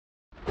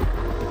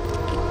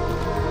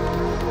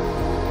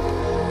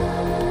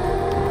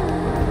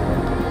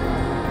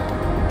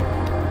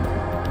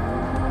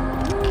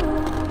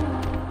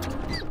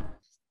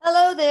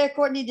there,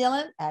 Courtney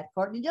Dillon at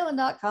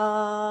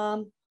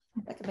CourtneyDillon.com.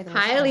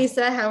 Hi,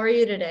 Lisa. How are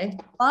you today?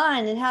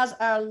 Fine. And how's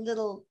our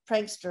little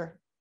prankster,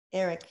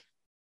 Erik?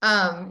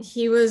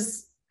 He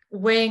was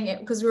weighing it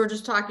because we were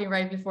just talking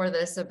right before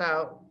this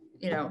about,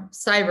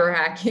 cyber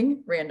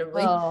hacking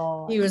randomly.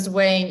 Oh. He was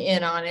weighing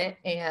in on it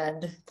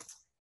and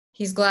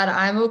he's glad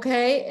I'm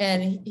okay.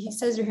 And he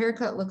says your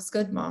haircut looks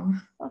good,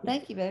 Mom. Oh,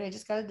 thank you, baby. I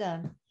just got it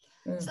done.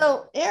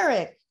 So,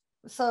 Erik,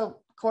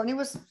 Courtney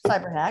was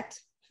cyber hacked.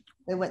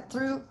 They went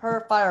through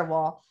her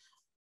firewall.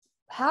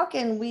 How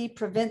can we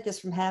prevent this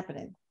from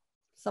happening?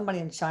 Somebody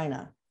in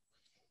China.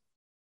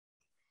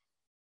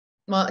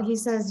 Well, he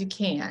says you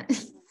can't.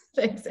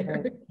 Thanks,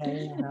 Erik.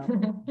 Okay,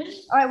 all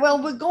right.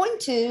 Well, we're going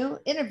to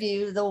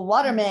interview the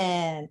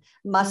waterman,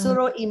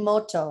 MASARU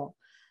EMOTO.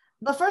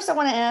 But first, I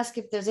want to ask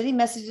if there's any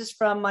messages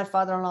from my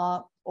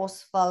father-in-law,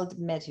 Oswald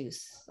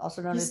Medhus,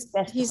 also known as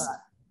Best.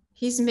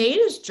 He's made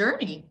his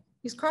journey.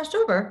 He's crossed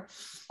over.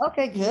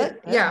 Okay, good.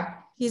 Yeah,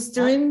 he's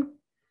doing.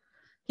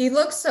 He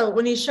looks so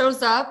when he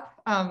shows up.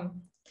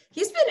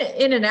 He's been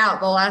in and out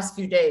the last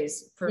few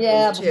days for me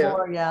too.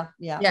 Before, yeah.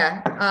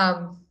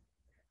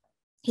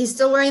 He's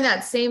still wearing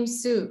that same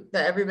suit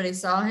that everybody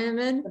saw him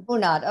in. The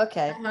bunad.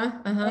 Okay.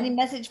 Any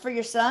message for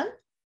your son?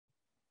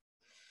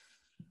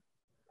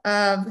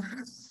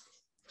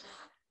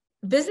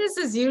 Business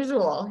as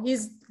usual.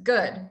 He's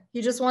good.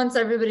 He just wants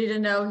everybody to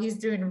know he's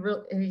doing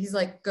he's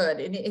like good.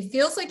 And it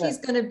feels like he's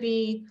going to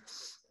be,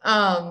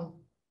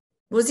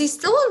 was he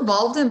still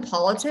involved in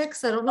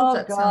politics? I don't know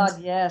if that sounds.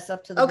 Yes.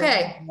 Up to the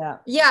okay.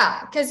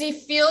 Yeah. Cause he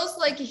feels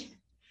like,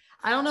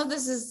 I don't know if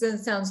this is going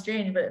to sound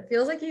strange, but it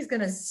feels like he's going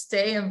to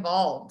stay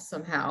involved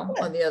somehow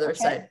on the other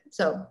side.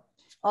 So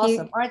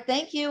awesome. All right.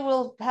 Thank you.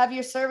 We'll have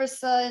your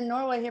service in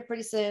Norway here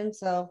pretty soon.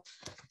 So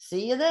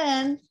see you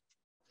then.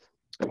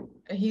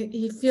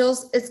 He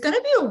feels it's going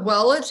to be a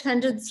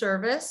well-attended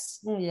service.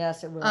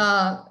 Yes, it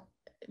will.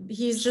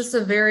 He's just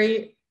a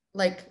very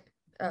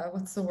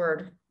what's the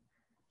word?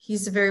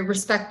 He's a very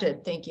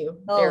respected. Thank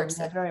you. Oh,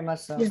 yeah, very much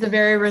so. He's a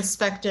very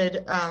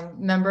respected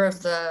member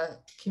of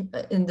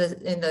in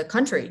the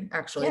country,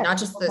 actually, not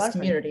just this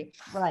country.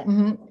 Right.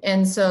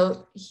 And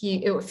so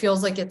it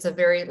feels like it's a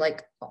very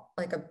like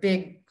a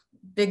big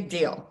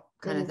deal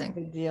kind of thing.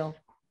 Big deal.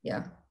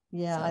 Yeah.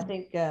 Yeah. So. I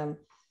think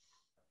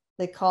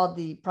they called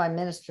the prime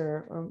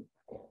minister or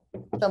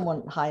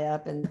someone high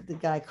up, and the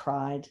guy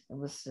cried. It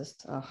was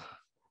just. All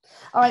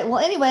right. Well,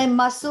 anyway,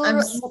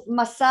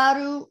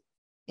 MASARU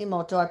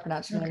EMOTO, I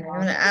pronounced your name wrong.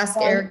 I'm going to ask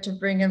Erik to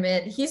bring him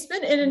in. He's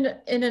been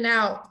in and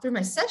out through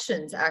my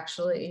sessions,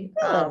 actually.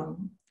 A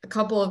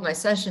couple of my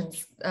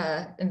sessions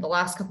in the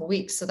last couple of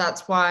weeks. So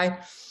that's why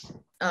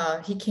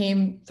he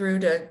came through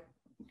to,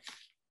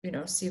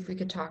 see if we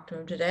could talk to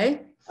him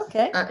today.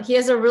 Okay. He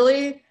has a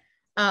really,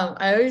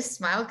 I always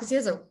smile because he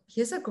has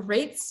a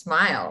great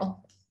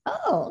smile.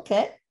 Oh,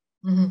 okay.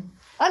 I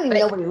don't even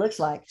know what he looks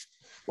like.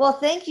 Well,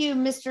 thank you,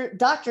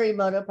 Dr.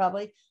 EMOTO,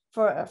 probably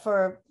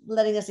for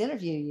letting us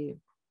interview you.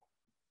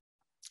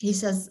 He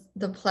says,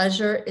 the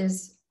pleasure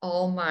is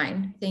all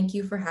mine. Thank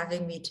you for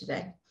having me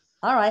today.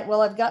 All right.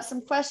 Well, I've got some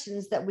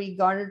questions that we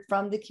garnered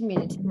from the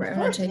community. I'm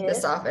going to take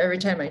this off. Every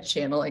time I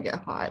channel, I get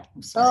hot.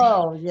 I'm sorry.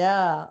 Oh,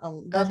 yeah.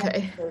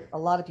 Okay. A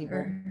lot of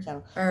people.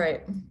 All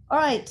right. All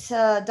right.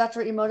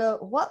 Dr.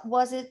 EMOTO, what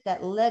was it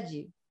that led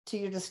you to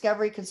your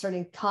discovery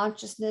concerning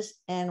consciousness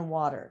and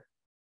water?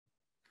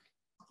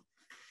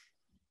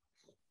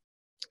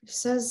 He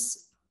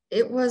says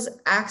it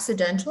was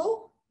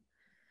accidental.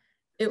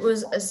 It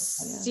was a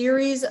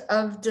series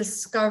of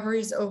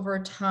discoveries over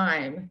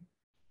time.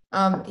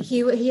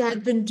 He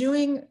had been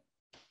doing,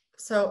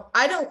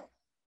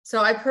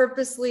 I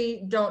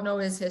purposely don't know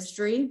his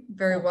history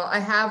very well. I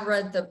have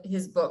read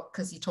his book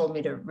because he told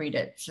me to read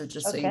it. So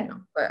just so you know,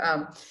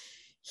 but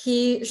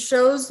he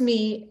shows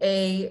me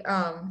a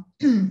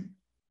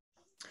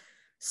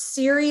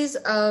series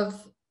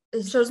of,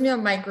 it shows me a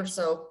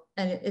microscope,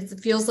 and it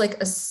feels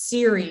like a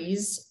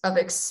series of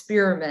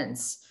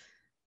experiments,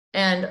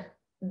 and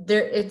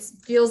it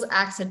feels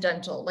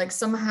accidental, like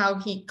somehow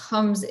he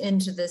comes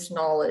into this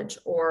knowledge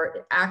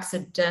or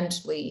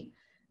accidentally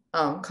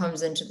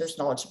comes into this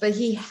knowledge. But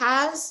he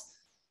has,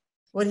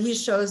 what he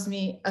shows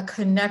me, a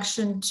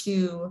connection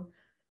to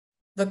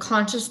the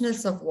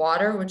consciousness of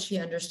water, which he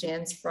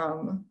understands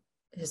from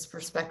his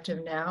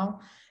perspective now.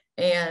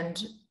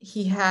 And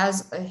he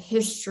has a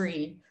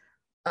history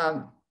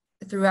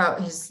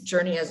throughout his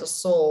journey as a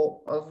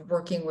soul of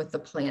working with the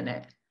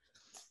planet.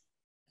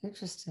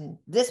 Interesting.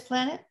 This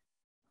planet?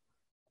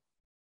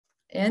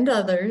 And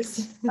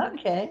others.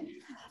 Okay.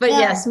 But now,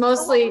 yes,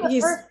 mostly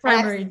he's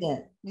primary.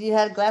 You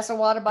had a glass of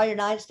water by your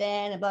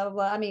nightstand and blah, blah,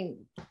 blah. I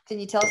mean, can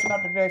you tell us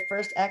about the very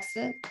first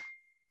accident?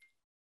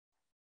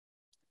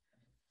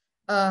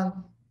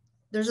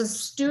 There's a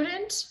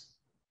student.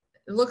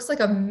 It looks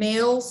like a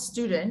male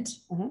student.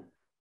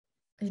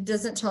 He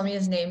doesn't tell me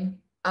his name.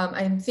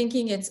 I'm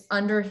thinking it's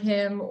under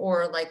him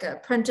or like an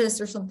apprentice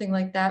or something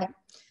like that. Okay.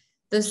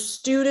 The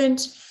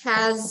student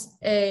has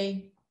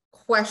a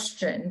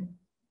question.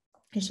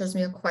 He shows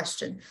me a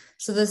question.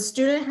 So the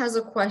student has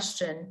a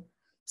question.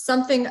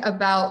 something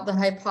about the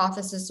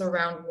hypothesis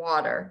around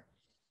water.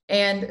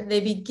 And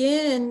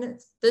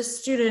the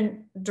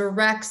student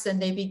directs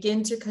and they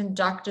begin to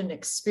conduct an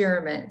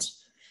experiment.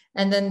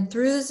 And then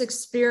through this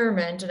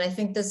experiment, and I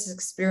think this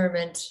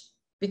experiment,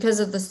 because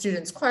of the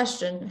student's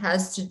question,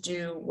 has to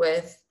do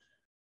with,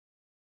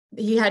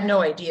 he had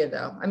no idea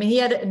though. I mean, he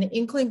had an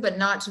inkling, but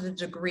not to the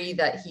degree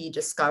that he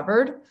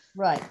discovered.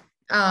 Right.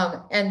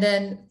 And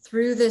then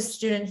through this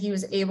student, he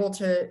was able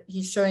to,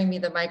 he's showing me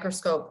the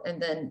microscope,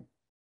 and then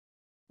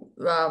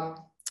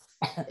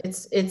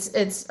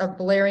it's a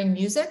blaring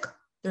music.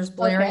 There's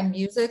blaring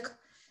music.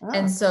 Oh.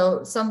 And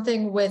so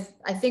something with,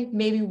 I think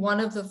maybe one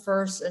of the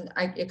first, and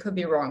it could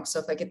be wrong. So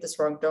if I get this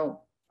wrong, don't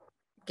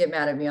get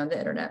mad at me on the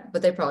internet,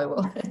 but they probably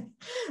will.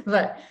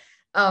 But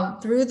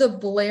through the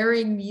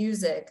blaring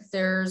music,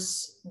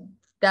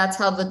 that's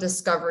how the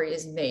discovery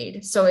is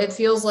made. So it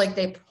feels like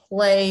they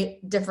play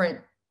different,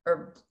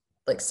 or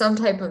like some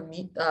type of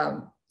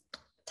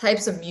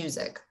types of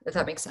music, if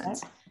that makes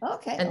sense.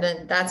 Okay. And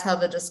then that's how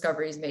the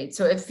discovery is made.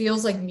 So it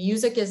feels like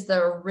music is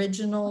the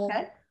original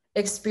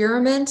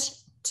experiment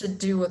to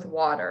do with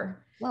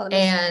water. Well,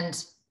 and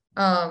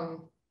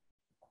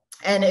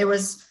it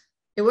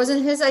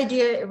wasn't his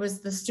idea, it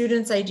was the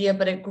student's idea,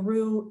 but it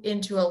grew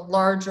into a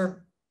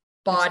larger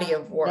body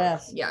of work.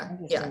 Yes.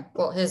 Yeah.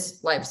 Well,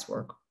 his life's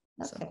work.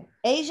 Okay. So.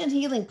 Asian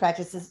healing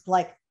practices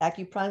like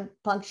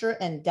acupuncture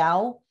and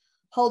Tao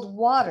hold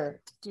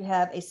water to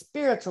have a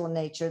spiritual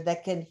nature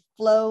that can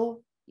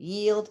flow,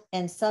 yield,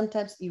 and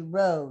sometimes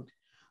erode.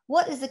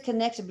 What is the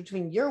connection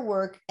between your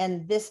work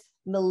and this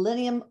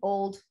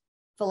millennium-old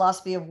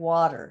philosophy of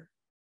water?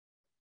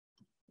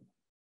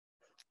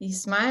 He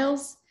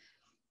smiles.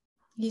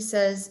 He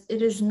says,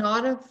 it is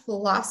not a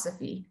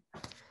philosophy,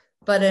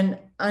 but an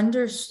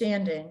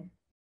understanding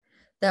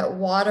that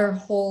water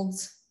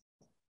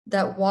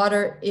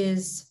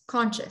is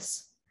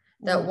conscious,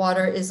 that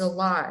water is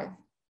alive,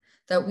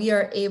 that we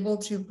are able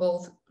to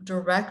both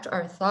direct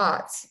our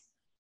thoughts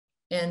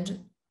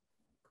and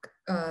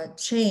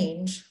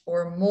change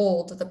or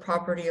mold the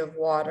property of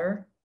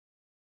water.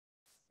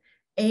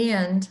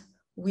 And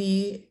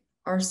we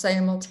are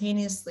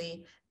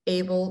simultaneously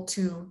able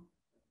to,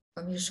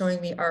 you're showing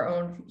me our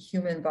own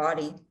human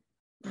body,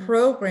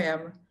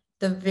 program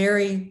the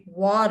very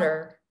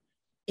water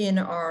in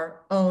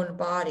our own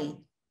body.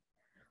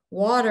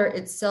 Water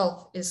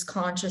itself is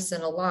conscious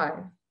and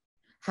alive.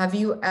 Have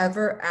you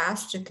ever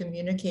asked to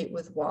communicate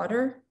with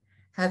water?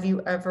 Have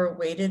you ever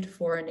waited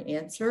for an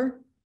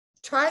answer?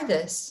 Try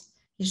this.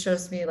 He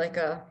shows me like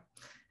a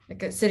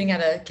sitting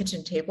at a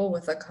kitchen table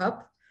with a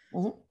cup.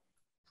 Mm-hmm.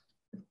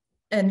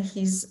 And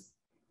he's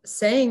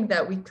saying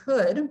that we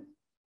could,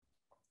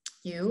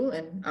 you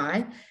and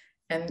I,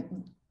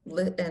 and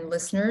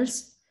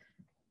listeners,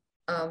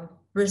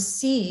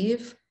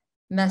 receive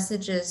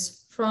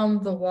messages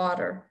from the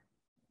water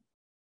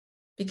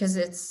because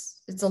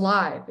it's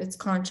alive, it's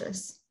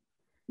conscious.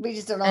 We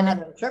just don't know how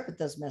to interpret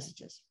those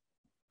messages,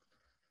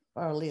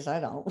 or at least I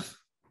don't.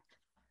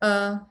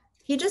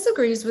 He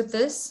disagrees with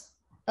this.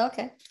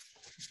 Okay.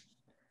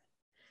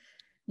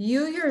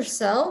 You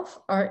yourself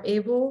are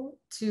able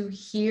to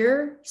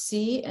hear,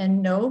 see,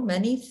 and know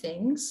many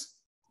things.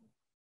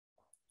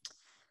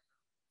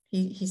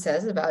 He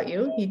says about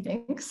you, he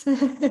thinks.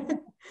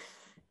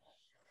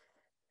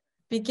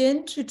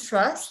 Begin to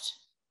trust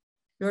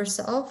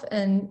yourself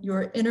and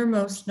your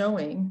innermost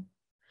knowing.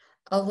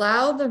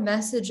 Allow the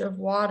message of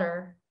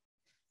water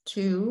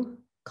to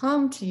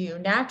come to you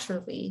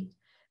naturally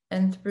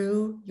and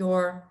through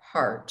your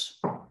heart.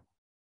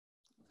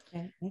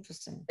 Okay,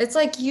 interesting. It's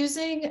like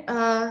using,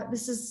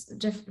 this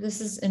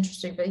is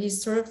interesting, but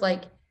he's sort of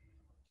like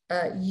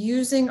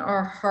using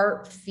our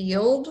heart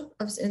field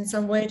in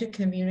some way to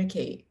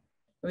communicate.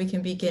 We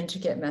can begin to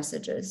get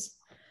messages.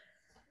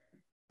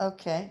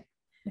 Okay.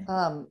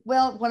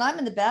 Well, when I'm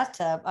in the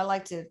bathtub, I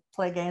like to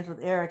play games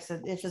with Erik. So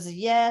if it's a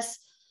yes,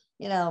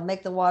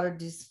 make the water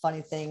do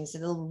funny things,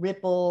 and it'll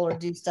ripple or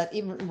do stuff,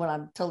 even when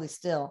I'm totally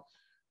still.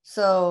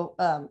 So,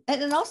 and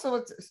then also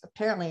it's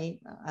apparently,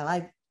 and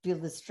I feel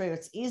this true,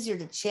 it's easier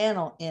to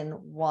channel in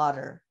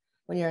water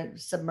when you're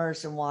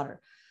submerged in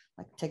water,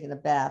 like taking a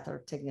bath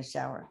or taking a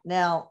shower.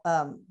 Now,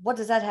 what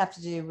does that have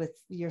to do with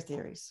your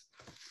theories,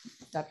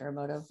 Dr.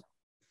 Emoto?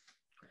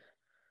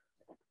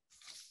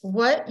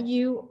 What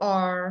you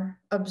are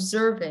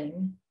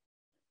observing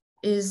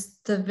is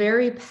the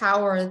very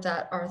power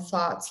that our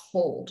thoughts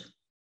hold.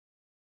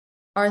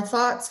 Our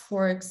thoughts,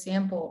 for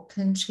example,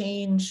 can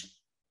change,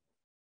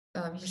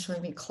 he's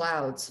showing me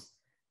clouds,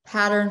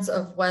 patterns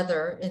of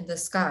weather in the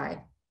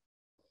sky.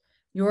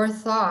 Your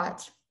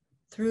thought,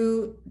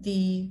 through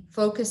the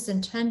focused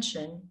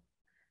intention,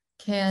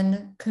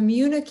 can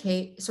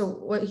communicate.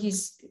 So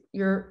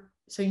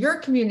you're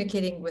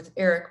communicating with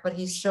Erik, but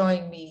he's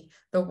showing me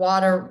the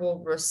water will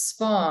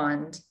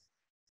respond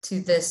to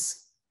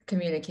this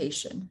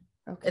communication.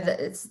 Okay.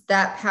 It's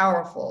that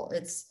powerful.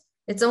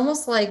 It's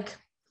almost like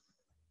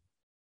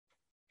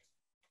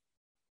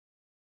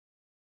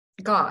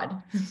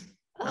God.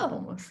 Oh,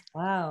 almost.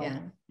 Wow. Yeah.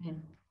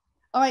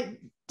 All right.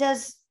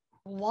 Does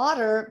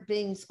water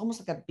being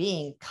almost like a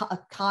being, a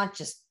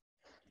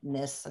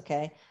consciousness,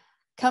 okay,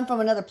 come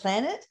from another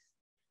planet?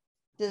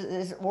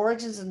 Is it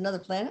origins of another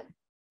planet?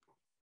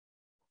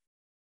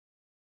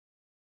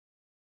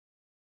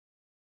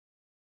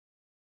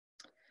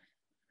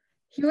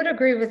 He would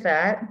agree with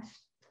that.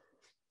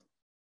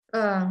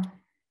 The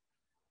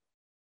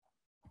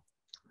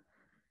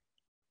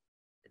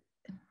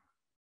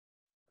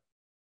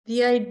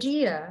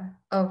idea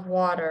of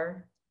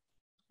water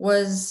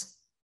was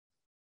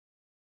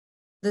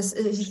this.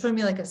 He showed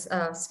me like a,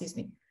 excuse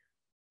me.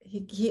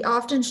 He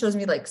often shows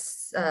me like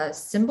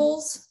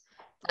symbols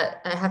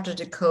that I have to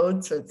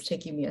decode, so it's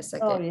taking me a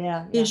second. Oh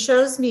yeah. He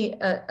shows me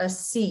a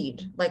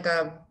seed, like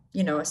a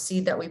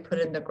seed that we put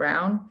in the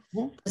ground.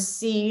 Mm-hmm. The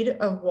seed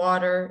of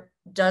water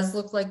does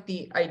look like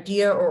the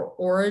idea or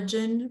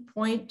origin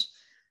point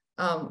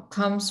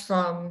comes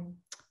from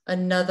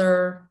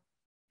another,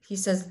 he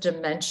says,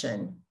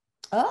 dimension.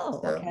 Oh,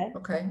 so,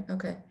 okay.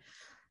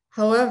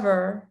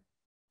 However,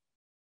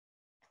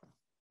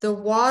 the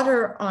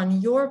water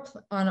on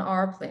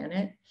our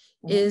planet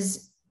mm-hmm.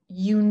 is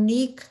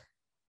unique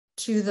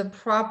to the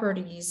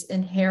properties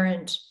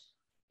inherent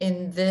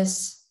in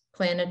this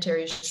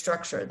planetary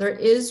structure. There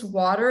is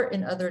water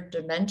in other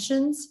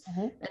dimensions,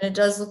 mm-hmm. and it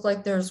does look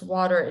like there's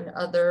water in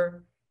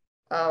other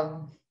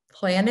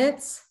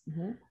planets,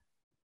 mm-hmm.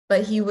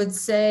 but he would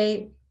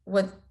say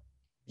what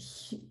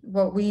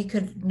we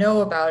could know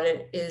about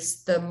it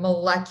is the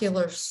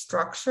molecular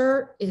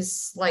structure is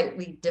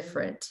slightly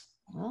different.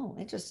 Oh,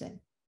 interesting.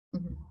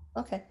 Mm-hmm.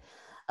 Okay.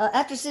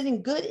 After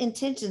sending good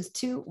intentions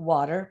to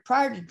water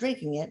prior to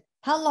drinking it,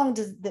 how long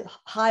does the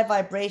high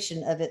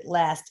vibration of it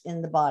last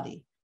in the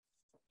body?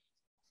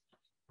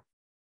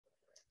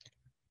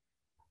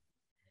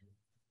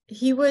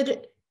 He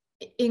would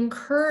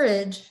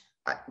encourage,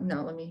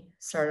 no, let me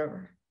start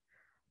over.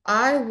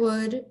 I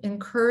would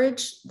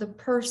encourage the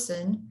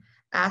person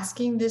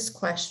asking this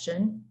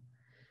question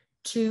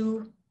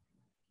to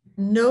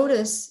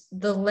notice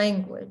the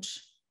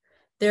language.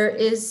 There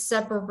is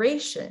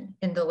separation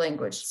in the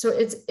language. So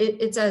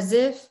it's as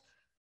if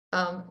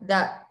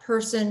that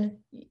person,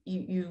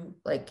 you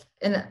like,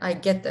 and I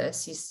get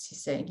this, he's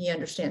saying he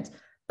understands,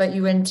 but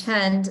you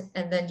intend,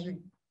 and then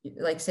you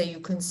like say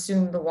you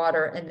consume the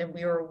water, and then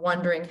we were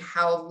wondering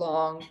how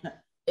long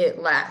it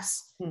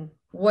lasts.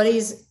 What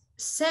he's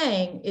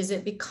saying is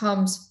it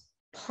becomes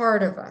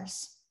part of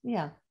us.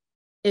 Yeah.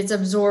 It's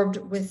absorbed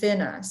within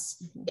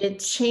us. It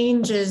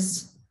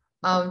changes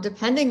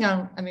depending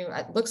on, I mean,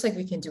 it looks like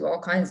we can do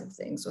all kinds of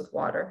things with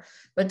water,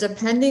 but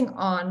depending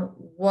on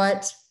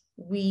what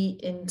we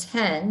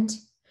intend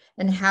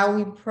and how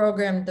we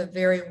program the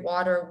very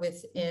water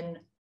within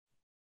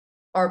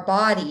our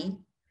body,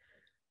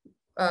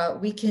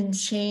 we can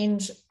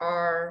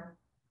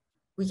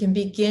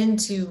begin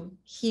to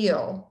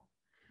heal.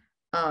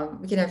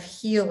 We can have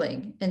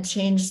healing and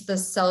change the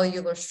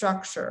cellular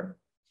structure.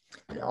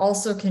 It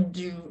also can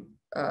do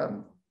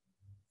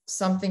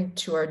something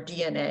to our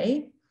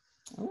DNA.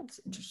 Oh, that's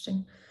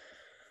interesting.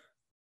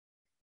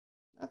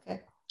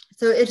 Okay.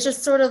 So it's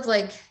just sort of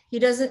like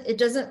it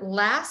doesn't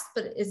last,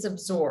 but it's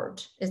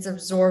absorbed. It's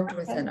absorbed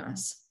within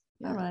us.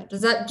 Yeah. All right.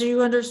 Do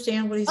you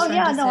understand what he's trying to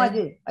say? Oh yeah, no, I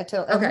do. I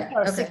totally.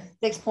 Okay.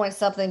 6 point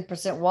something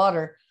 %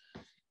 water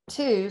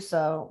too.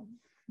 So,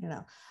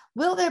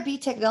 will there be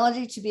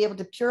technology to be able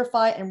to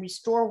purify and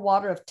restore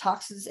water of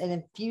toxins and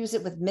infuse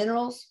it with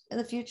minerals in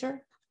the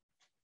future?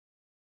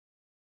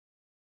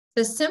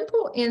 The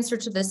simple answer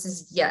to this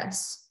is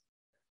yes.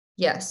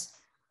 Yes.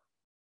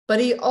 But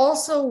he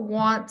also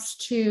wants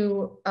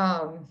to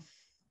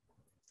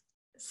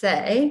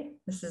say,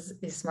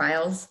 he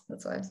smiles,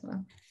 that's why I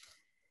smile.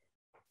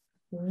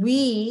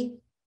 We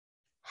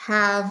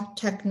have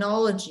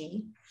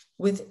technology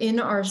within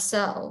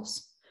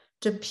ourselves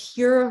to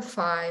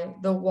purify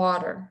the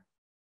water.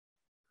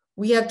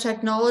 We have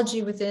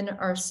technology within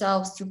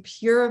ourselves to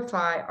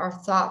purify our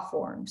thought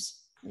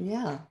forms.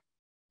 Yeah.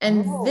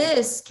 And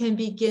this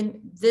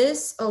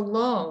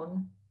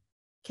alone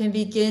can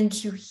begin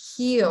to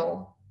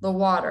heal the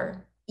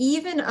water,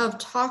 even of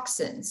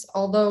toxins,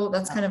 although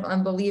that's kind of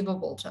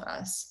unbelievable to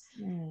us.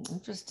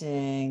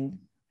 Interesting.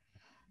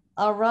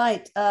 All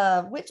right.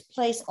 Which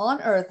place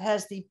on Earth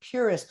has the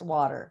purest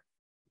water?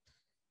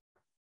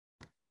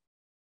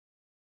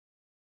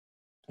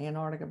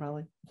 Antarctica,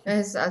 probably.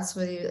 That's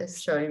what he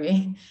was showing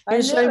me. He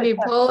was showing me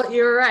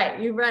you're right.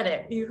 You read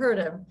it. You heard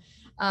him.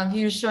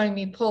 He was showing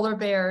me polar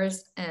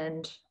bears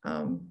and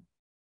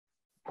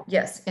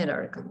yes,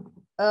 Antarctica.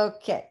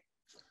 Okay.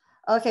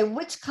 Okay.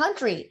 Which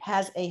country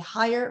has a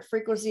higher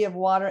frequency of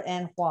water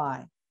and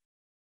why?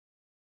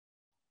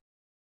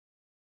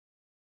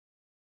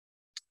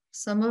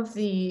 Some of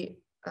the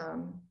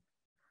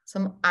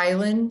some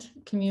island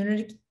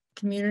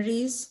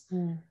communities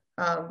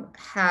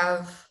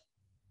have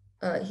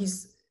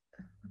what's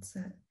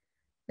that,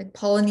 like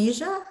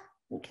Polynesia,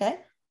 okay,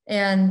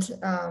 and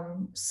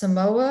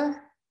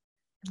Samoa.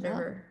 I've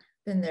never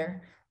been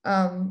there.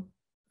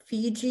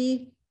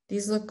 Fiji,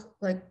 these look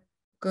like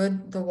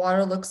good. The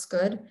water looks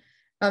good.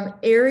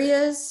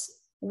 Areas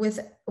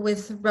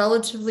with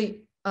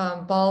relatively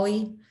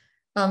Bali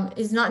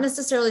is not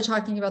necessarily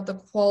talking about the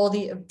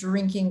quality of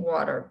drinking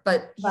water,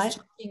 but he's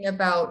talking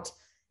about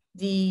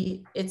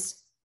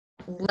it's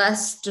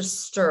less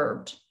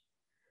disturbed.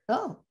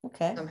 Oh,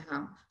 okay.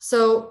 Somehow.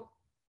 So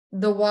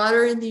the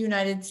water in the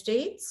United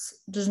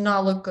States does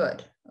not look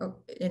good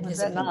in his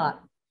opinion.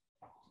 Not?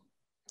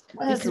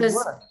 What has the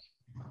worst?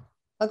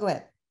 Oh, go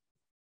ahead.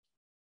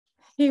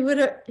 He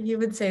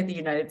would say the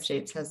United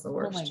States has the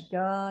worst. Oh my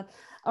God.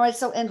 All right.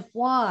 So, and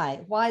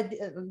why? Why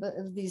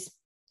these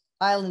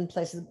island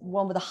places,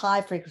 one with a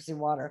high frequency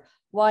water?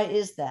 Why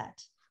is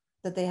that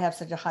they have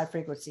such a high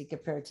frequency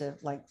compared to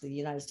like the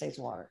United States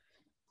water?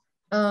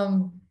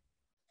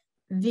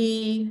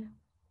 The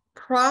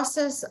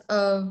process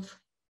of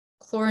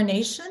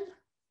chlorination.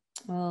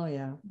 Oh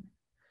yeah.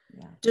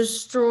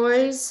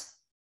 Destroys.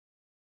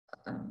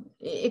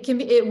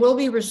 It will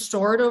be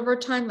restored over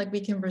time. Like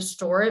we can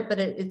restore it, but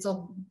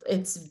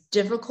it's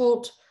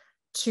difficult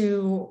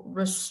to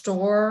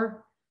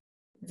restore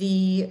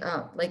the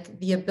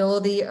the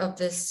ability of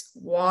this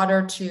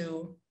water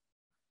to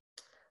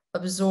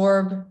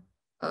absorb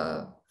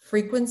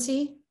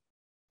frequency.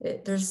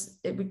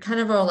 We kind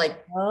of are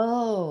like,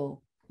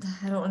 oh,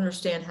 I don't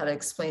understand how to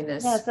explain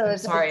this. Yeah, so I'm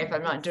sorry if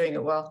I'm not doing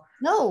it well.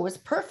 No, it's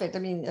perfect. I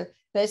mean,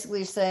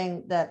 basically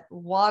saying that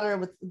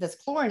water that's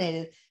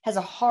chlorinated has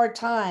a hard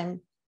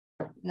time,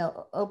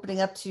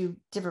 opening up to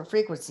different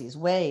frequencies,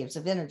 waves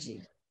of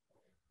energy.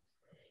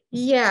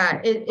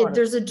 Yeah,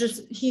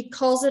 he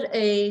calls it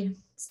a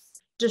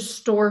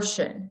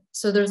distortion.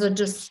 So there's a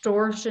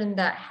distortion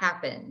that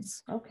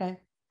happens. Okay.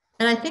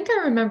 And I think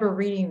I remember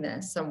reading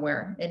this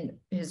somewhere in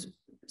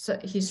so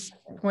he's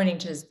pointing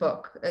to his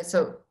book.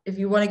 So if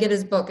you want to get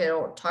his book,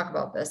 it'll talk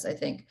about this, I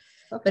think.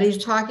 Okay. But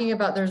he's talking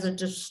about there's a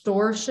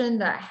distortion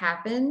that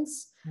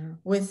happens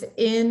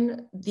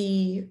within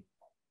the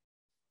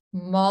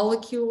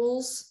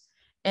molecules,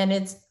 and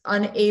it's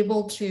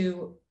unable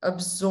to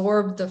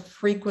absorb the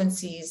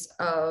frequencies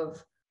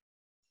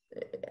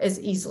as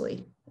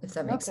easily, if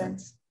that makes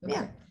sense. Okay.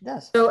 Yeah, it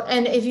does. So,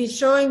 and if he's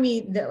showing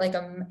me that,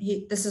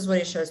 this is what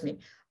he shows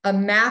me, a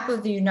map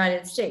of the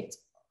United States.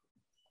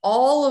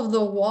 All of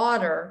the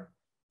water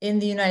in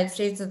the United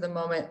States at the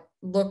moment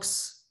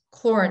looks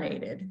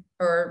chlorinated,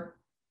 or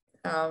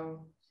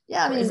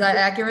yeah, I mean, is that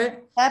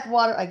accurate? Tap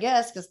water, I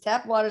guess, because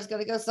tap water is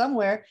going to go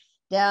somewhere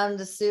down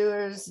the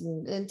sewers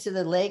and into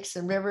the lakes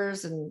and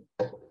rivers and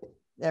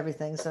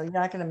everything. So you're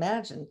not going to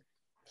imagine.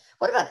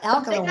 What about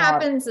alkaline water?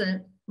 Happens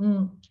and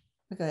go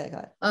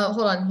ahead.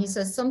 Hold on. He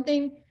says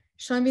something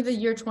showing me the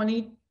year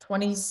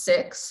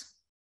 2026.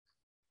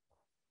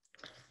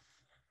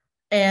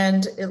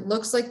 And it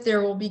looks like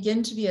there will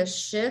begin to be a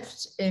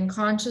shift in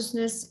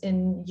consciousness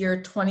in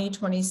year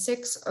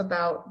 2026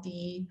 about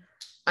the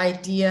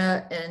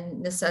idea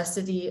and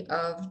necessity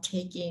of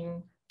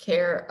taking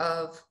care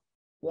of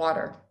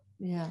water.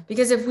 Yeah.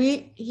 Because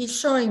he's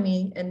showing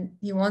me, and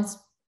he wants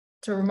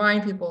to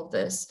remind people of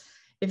this,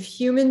 if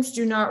humans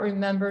do not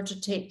remember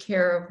to take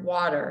care of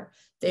water,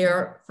 they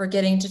are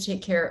forgetting to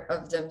take care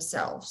of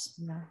themselves.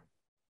 Yeah.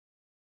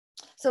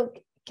 So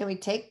can we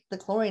take the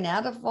chlorine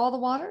out of all the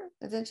water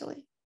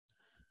eventually?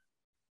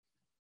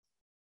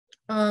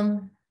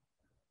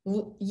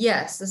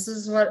 Yes, this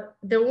is what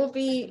it will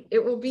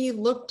be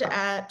looked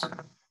at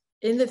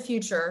in the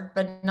future,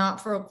 but not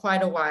for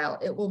quite a while.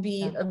 It will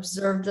be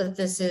observed that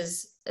this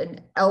is an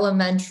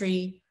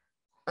elementary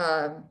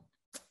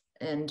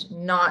and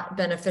not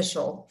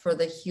beneficial for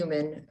the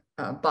human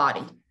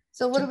body.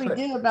 So what do we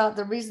do about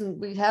the reason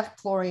we have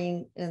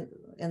chlorine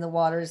in the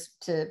waters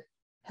to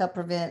help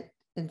prevent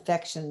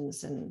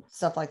infections and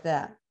stuff like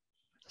that?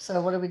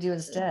 So what do we do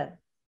instead?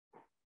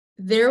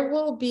 There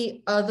will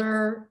be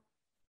other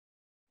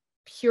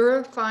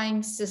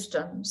purifying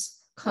systems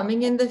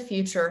coming in the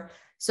future.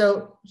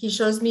 So he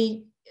shows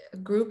me a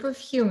group of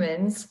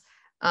humans.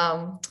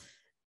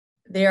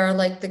 They are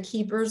like the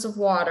keepers of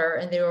water,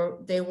 and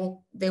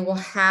they will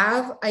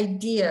have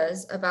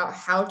ideas about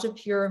how to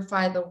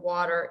purify the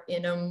water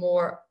in a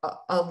more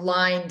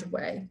aligned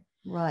way.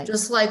 Right.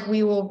 Just like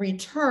we will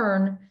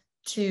return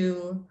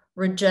to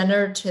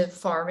regenerative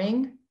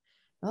farming.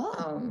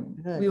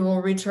 We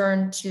will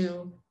return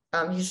to,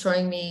 he's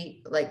showing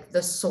me like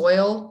the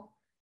soil.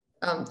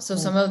 So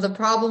some of the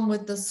problem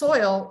with the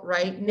soil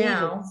right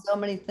now, so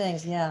many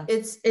things, yeah,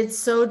 it's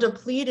so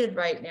depleted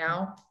right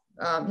now.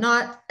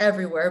 Not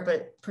everywhere,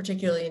 but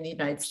particularly in the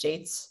United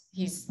States.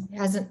 He's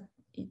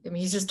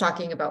just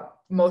talking about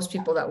most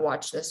people that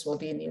watch this will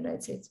be in the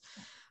United States.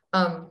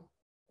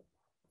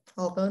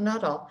 Although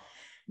not all.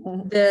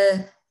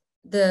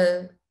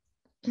 The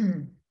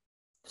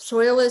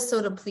soil is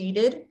so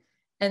depleted,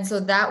 and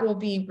so that will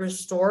be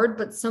restored.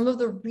 But some of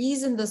the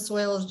reason the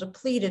soil is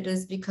depleted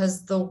is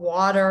because the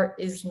water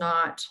is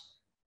not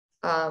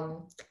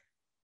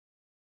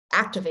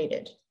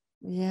activated.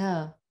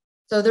 Yeah.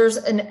 So there's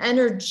an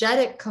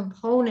energetic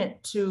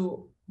component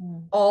to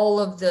all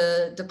of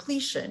the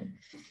depletion,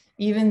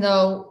 even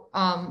though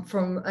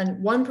from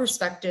one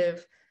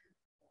perspective,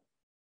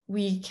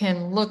 we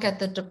can look at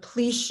the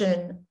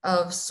depletion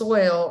of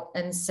soil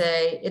and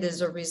say it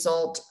is a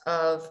result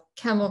of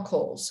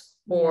chemicals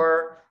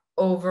or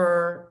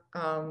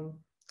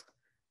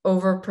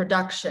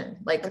overproduction,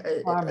 like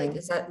is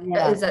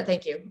that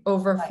thank you,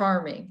 over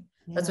farming.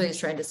 That's what he's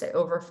trying to say,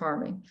 over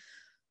farming.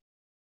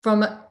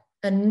 From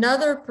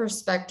another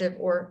perspective,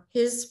 or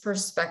his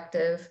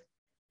perspective,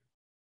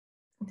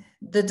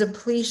 the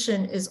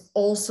depletion is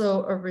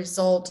also a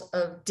result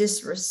of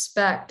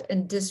disrespect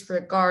and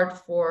disregard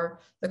for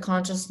the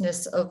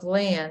consciousness of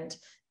land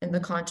and the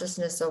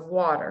consciousness of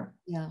water.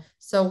 Yeah.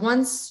 So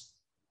once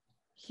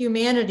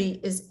humanity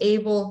is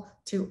able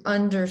to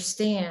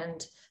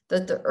understand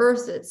that the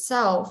earth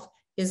itself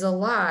is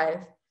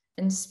alive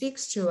and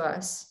speaks to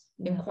us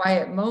in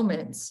quiet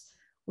moments,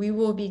 we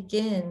will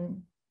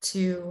begin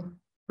to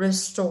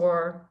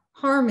restore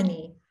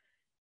harmony,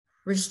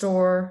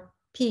 restore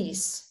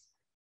peace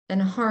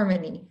and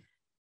harmony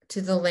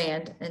to the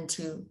land and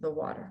to the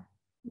water.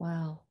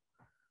 Wow,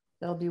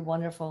 that'll be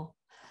wonderful.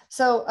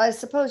 So I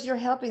suppose you're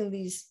helping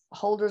these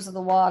holders of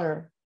the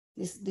water,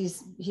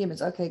 these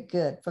humans. Okay,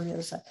 good. From the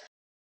other side.